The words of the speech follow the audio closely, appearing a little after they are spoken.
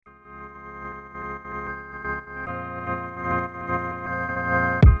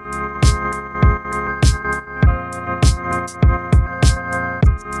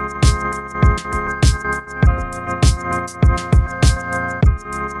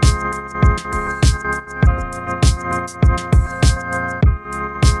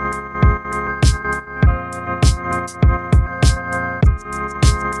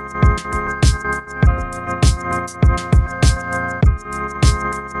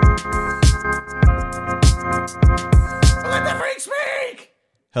Let the freak speak!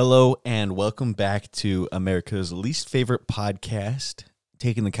 Hello and welcome back to America's least favorite podcast,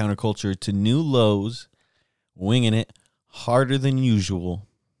 taking the counterculture to new lows, winging it harder than usual.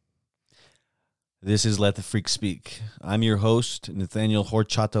 This is Let the Freak Speak. I'm your host, Nathaniel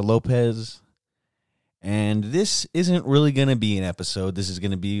Horchata Lopez, and this isn't really going to be an episode. This is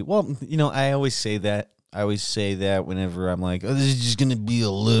going to be, I always say that. I always say that whenever I'm like, oh, this is just going to be a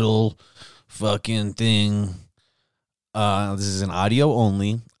little fucking thing. This is an audio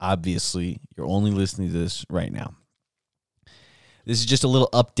only. Obviously, you're only listening to this right now. This is just a little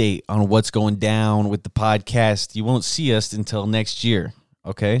update on what's going down with the podcast. You won't see us until next year.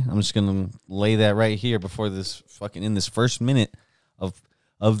 Okay, I'm just gonna lay that right here before this fucking in this first minute of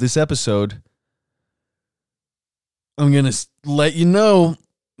this episode. I'm gonna let you know.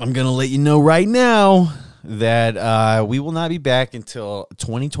 I'm gonna let you know right now that we will not be back until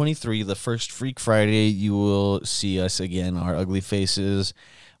 2023, the first Freak Friday. You will see us again, our ugly faces,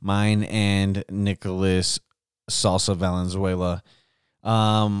 mine and Nicholas Salsa Valenzuela.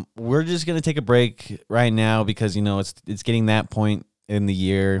 We're just gonna take a break right now because it's getting that point in the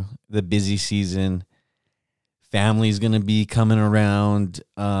year, the busy season. Family's going to be coming around,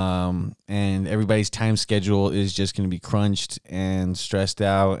 and everybody's time schedule is just going to be crunched and stressed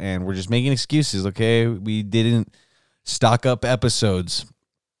out, and we're just making excuses, okay? We didn't stock up episodes,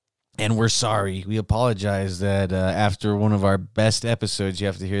 and we're sorry. We apologize that after one of our best episodes, you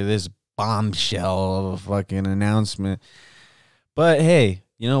have to hear this bombshell of a fucking announcement. But hey,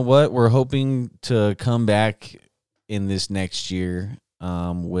 you know what? We're hoping to come back in this next year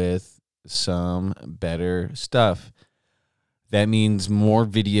with some better stuff. That means more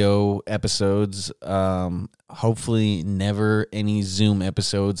video episodes, hopefully never any Zoom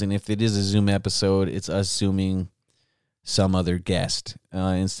episodes, and if it is a Zoom episode, it's us Zooming some other guest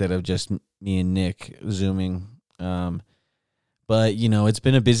instead of just me and Nick Zooming. But it's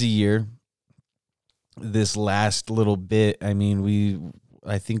been a busy year. This last little bit,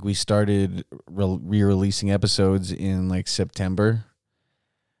 I think we started re-releasing episodes in like September.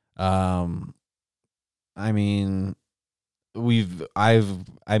 Both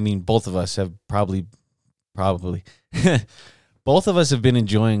of us have probably both of us have been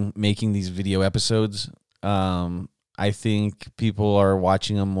enjoying making these video episodes. I think people are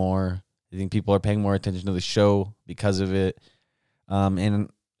watching them more. I think people are paying more attention to the show because of it.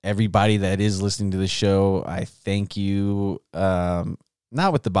 And everybody that is listening to the show, I thank you.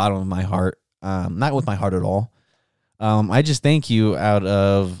 Not with the bottom of my heart, not with my heart at all. I just thank you out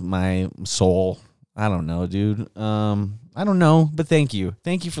of my soul. I don't know, dude. I don't know, but thank you.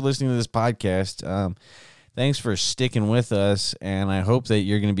 Thank you for listening to this podcast. Thanks for sticking with us, and I hope that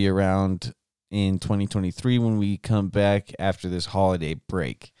you're going to be around in 2023 when we come back after this holiday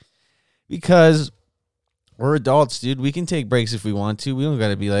break. Because we're adults, dude. We can take breaks if we want to. We don't got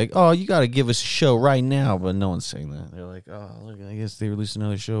to be like, oh, you got to give us a show right now. But no one's saying that. They're like, oh, look, I guess they released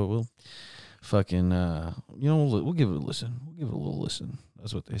another show. We'll fucking, we'll give it a listen. We'll give it a little listen.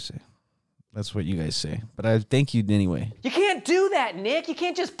 That's what they say. That's what you guys say. But I thank you anyway. You can't do that, Nick. You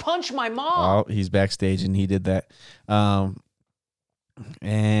can't just punch my mom. Oh, he's backstage and he did that.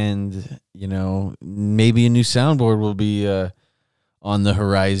 And, maybe a new soundboard will be on the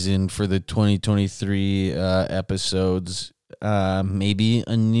horizon for the 2023 episodes. Maybe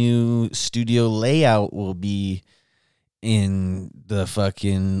a new studio layout will be in the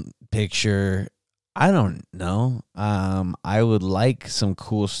fucking picture. I don't know. I would like some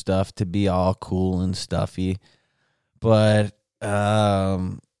cool stuff to be all cool and stuffy, but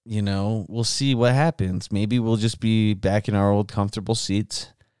we'll see what happens. Maybe we'll just be back in our old comfortable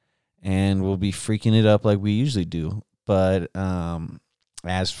seats and we'll be freaking it up like we usually do. But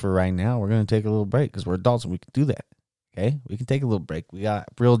as for right now, we're going to take a little break because we're adults and we can do that. Okay? We can take a little break. We got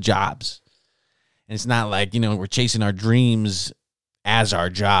real jobs. And it's not like, we're chasing our dreams as our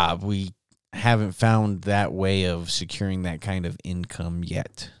job. We haven't found that way of securing that kind of income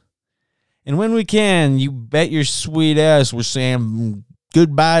yet. And when we can, you bet your sweet ass we're saying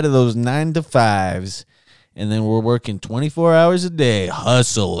goodbye to those 9 to 5s. And then we're working 24 hours a day,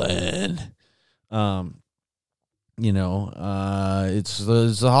 hustling. It's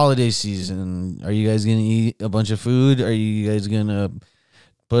the holiday season. Are you guys going to eat a bunch of food? Are you guys going to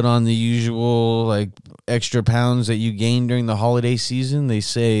put on the usual extra pounds that you gain during the holiday season? They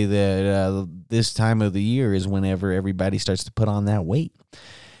say that this time of the year is whenever everybody starts to put on that weight.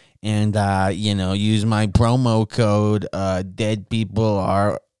 And, use my promo code, dead people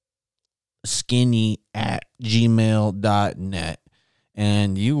are skinny at gmail.net.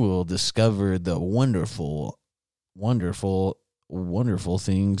 And you will discover the wonderful wonderful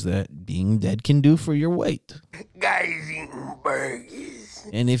things that being dead can do for your weight. Guys eating burgers.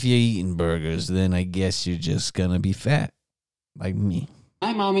 And if you're eating burgers, then I guess you're just gonna be fat, like me.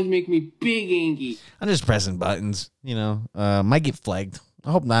 My mom is making me big angry. I'm just pressing buttons, might get flagged.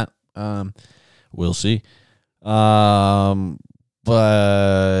 I hope not. We'll see.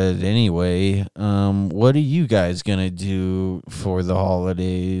 But anyway, what are you guys gonna do for the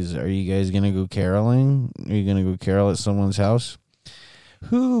holidays? Are you guys gonna go caroling? Are you gonna go carol at someone's house?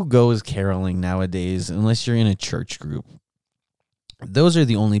 Who goes caroling nowadays unless you're in a church group? Those are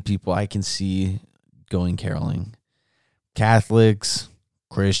the only people I can see going caroling. Catholics,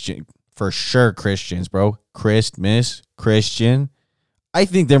 Christian, for sure Christians, bro. Christmas, Christian. I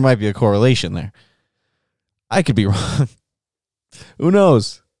think there might be a correlation there. I could be wrong. Who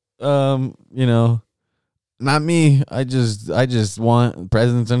knows? Not me. I just want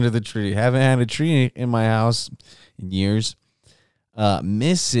presents under the tree. Haven't had a tree in my house in years.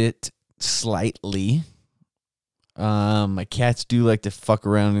 Miss it slightly. My cats do like to fuck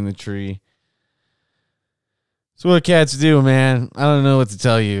around in the tree. That's what cats do, man. I don't know what to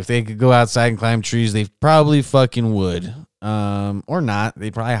tell you. If they could go outside and climb trees, they probably fucking would. Or not.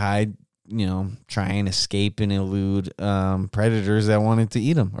 They probably hide, try and escape and elude predators that wanted to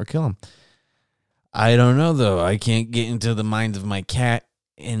eat them or kill them. I don't know, though. I can't get into the mind of my cat,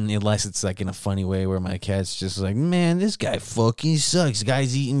 and unless it's like in a funny way where my cat's just like, man, this guy fucking sucks. This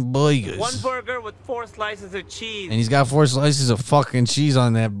guy's eating burgers. One burger with 4 slices of cheese. And he's got 4 slices of fucking cheese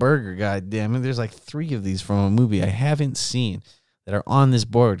on that burger. God damn it. There's like 3 of these from a movie I haven't seen that are on this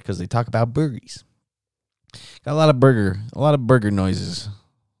board because they talk about burgers. Got a lot of burger noises.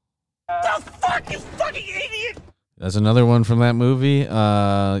 The fuck, you fucking idiot! That's another one from that movie.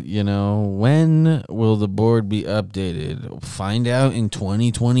 When will the board be updated? Find out in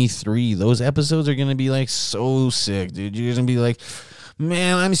 2023. Those episodes are going to be like so sick, dude. You're going to be like,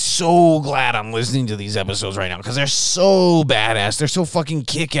 man, I'm so glad I'm listening to these episodes right now because they're so badass. They're so fucking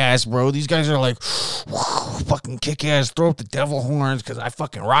kick-ass, bro. These guys are like, fucking kick-ass, throw up the devil horns because I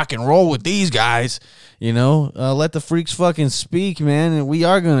fucking rock and roll with these guys. Let the freaks fucking speak, man. And we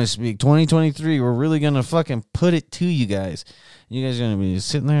are going to speak. 2023, we're really going to fucking put it to you guys. You guys are going to be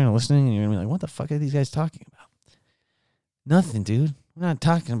sitting there and listening, and you're going to be like, what the fuck are these guys talking about? Nothing, dude. We're not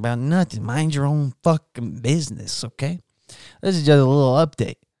talking about nothing. Mind your own fucking business, okay? This is just a little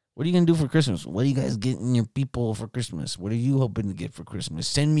update. What are you going to do for Christmas? What are you guys getting your people for Christmas? What are you hoping to get for Christmas?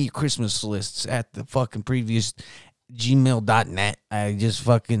 Send me your Christmas lists at the fucking previous gmail.net. I just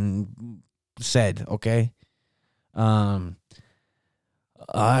fucking said, okay? All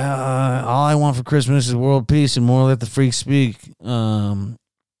I want for Christmas is world peace and more let the freaks speak.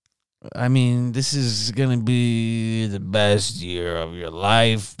 This is going to be the best year of your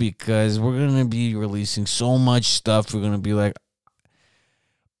life because we're going to be releasing so much stuff. We're going to be like,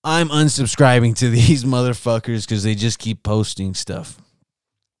 I'm unsubscribing to these motherfuckers because they just keep posting stuff.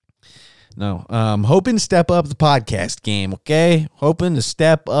 No, hoping to step up the podcast game, okay? Hoping to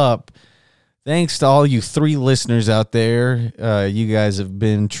step up. Thanks to all you 3 listeners out there. You guys have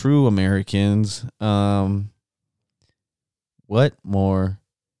been true Americans. What more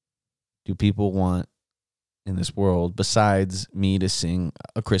do people want in this world besides me to sing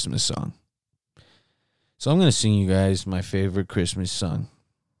a Christmas song? So I'm going to sing you guys my favorite Christmas song.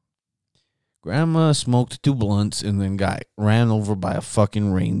 Grandma smoked 2 blunts and then got ran over by a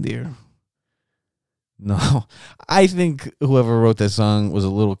fucking reindeer. No, I think whoever wrote that song was a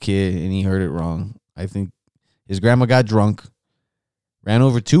little kid and he heard it wrong. I think his grandma got drunk, ran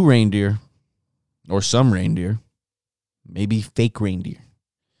over 2 reindeer, or some reindeer, maybe fake reindeer.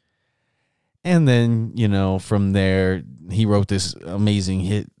 And then, from there, he wrote this amazing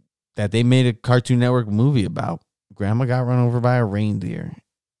hit that they made a Cartoon Network movie about. Grandma got run over by a reindeer.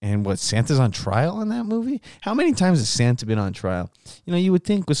 And what, Santa's on trial in that movie? How many times has Santa been on trial? You would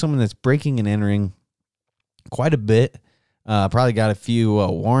think with someone that's breaking and entering quite a bit, probably got a few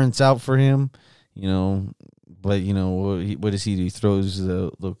warrants out for him, but, what does he do? He throws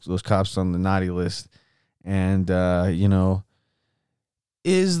those cops on the naughty list. And,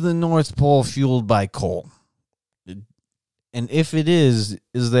 is the North Pole fueled by coal? And if it is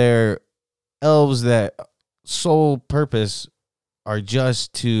there elves that sole purpose are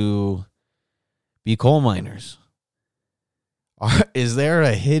just to be coal miners? Is there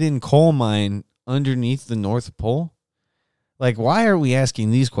a hidden coal mine underneath the North Pole? Like, why are we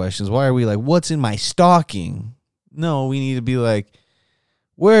asking these questions? Why are we like, what's in my stocking? No, we need to be like,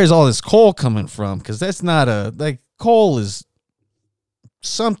 where is all this coal coming from? Because that's not coal is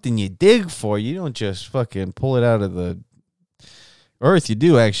something you dig for. You don't just fucking pull it out of the earth. You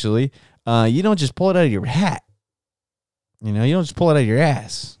do, actually. You don't just pull it out of your hat. You know, you don't just pull it out of your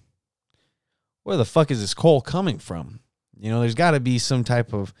ass. Where the fuck is this coal coming from? You know, there's got to be some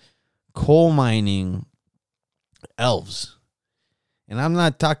type of coal mining elves. And I'm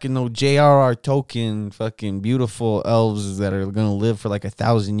not talking no J.R.R. Tolkien fucking beautiful elves that are going to live for like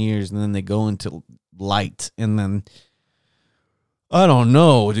 1,000 years and then they go into light. And then, I don't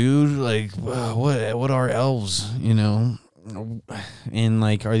know, dude. Like, what are elves, you know? And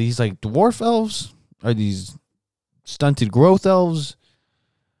like, are these like dwarf elves? Are these stunted growth elves?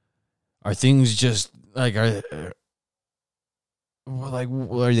 Are things just like, are they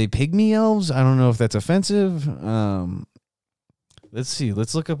pygmy elves? I don't know if that's offensive. Let's see.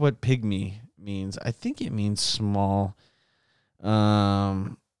 Let's look up what pygmy means. I think it means small.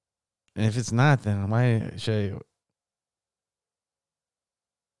 And if it's not, then why should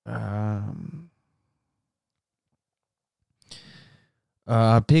I?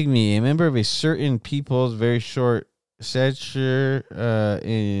 Pygmy, a member of a certain people's very short stature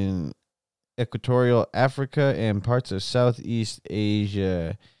in equatorial Africa and parts of Southeast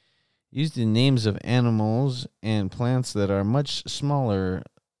Asia. Used in names of animals and plants that are much smaller.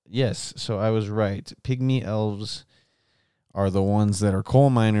 Yes, so I was right. Pygmy elves are the ones that are coal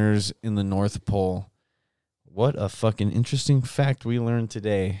miners in the North Pole. What a fucking interesting fact we learned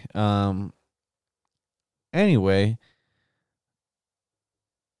today. Anyway,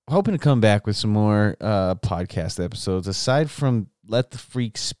 hoping to come back with some more podcast episodes. Aside from Let the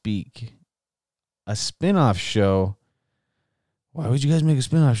Freak Speak, a spin-off show. Why would you guys make a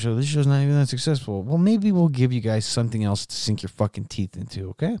spin-off show? This show's not even that successful. Well, maybe we'll give you guys something else to sink your fucking teeth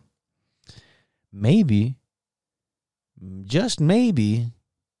into, okay? Maybe, just maybe,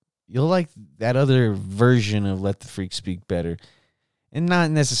 you'll like that other version of Let the Freak Speak better. And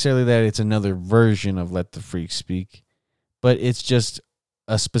not necessarily that it's another version of Let the Freak Speak, but it's just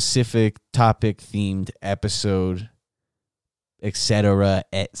a specific topic-themed episode, etc.,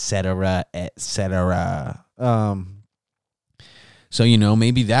 etc., etc., So, you know,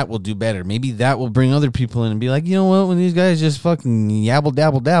 maybe that will do better. Maybe that will bring other people in and be like, you know what, when these guys just fucking yabble,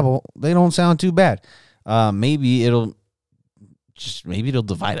 dabble, dabble, they don't sound too bad. Maybe it'll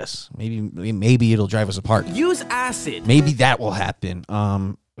divide us. Maybe it'll drive us apart. Use acid. Maybe that will happen.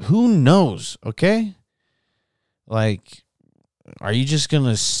 Who knows, okay? Like, are you just going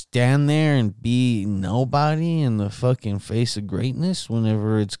to stand there and be nobody in the fucking face of greatness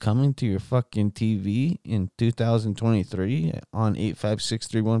whenever it's coming to your fucking TV in 2023 on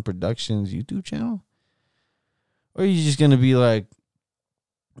 85631 Productions YouTube channel? Or are you just going to be like,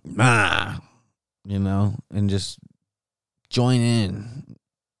 nah, you know, and just join in?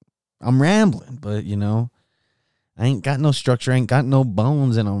 I'm rambling, but, you know, I ain't got no structure, I ain't got no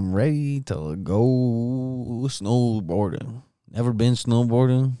bones, and I'm ready to go snowboarding. Never been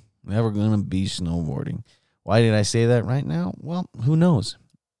snowboarding, never gonna be snowboarding. Why did I say that right now? Well, who knows?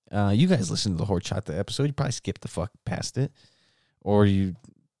 You guys listened to the Horchata episode. You probably skipped the fuck past it. Or you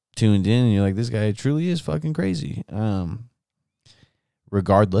tuned in and you're like, this guy truly is fucking crazy.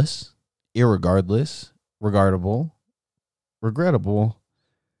 Regardless, irregardless, regardable, regrettable,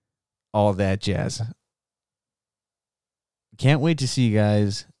 all that jazz. Can't wait to see you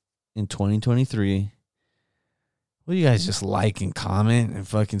guys in 2023. Will you guys just like and comment and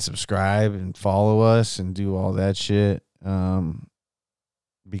fucking subscribe and follow us and do all that shit?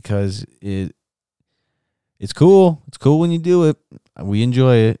 Because it's cool. It's cool when you do it. We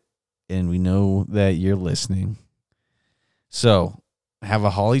enjoy it, and we know that you're listening. So, have a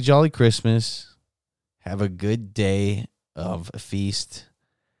holly jolly Christmas. Have a good day of a feast.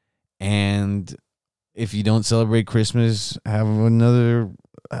 And if you don't celebrate Christmas, have a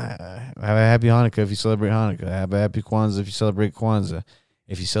happy Hanukkah if you celebrate Hanukkah. Have a happy Kwanzaa if you celebrate Kwanzaa.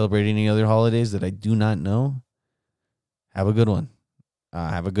 If you celebrate any other holidays that I do not know, have a good one.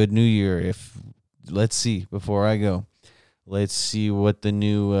 Have a good New Year. Let's see, before I go, let's see what the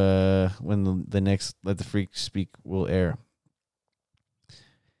new, when the next Let the Freak Speak will air.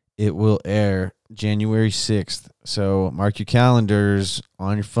 It will air January 6th. So mark your calendars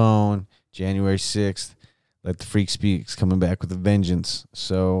on your phone, January 6th. Let the Freak Speak is coming back with a vengeance.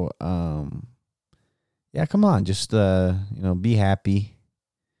 So, yeah, come on. Just, be happy.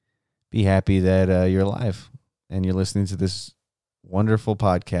 Be happy that you're alive and you're listening to this wonderful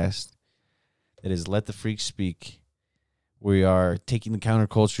podcast that is Let the Freak Speak. We are taking the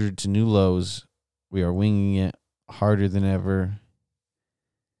counterculture to new lows. We are winging it harder than ever.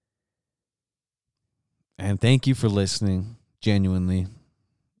 And thank you for listening, genuinely.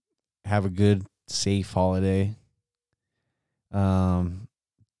 Have a good, safe holiday. Don't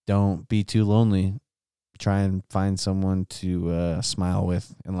be too lonely. Try and find someone to smile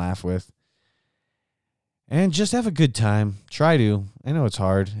with and laugh with. And just have a good time. Try to. I know it's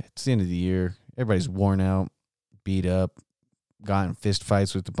hard. It's the end of the year. Everybody's worn out, beat up, got in fist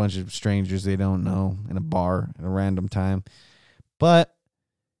fights with a bunch of strangers they don't know in a bar at a random time. But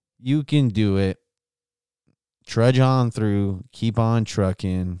you can do it. Trudge on through. Keep on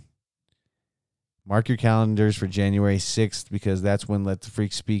trucking. Mark your calendars for January 6th because that's when Let the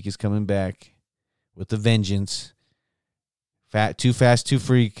Freak Speak is coming back with a vengeance. Too Fast, Too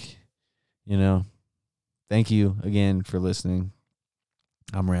Freak. You know. Thank you again for listening.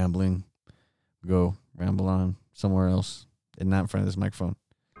 I'm rambling. Go ramble on somewhere else and not in front of this microphone.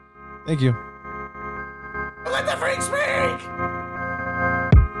 Thank you. Let the freak speak!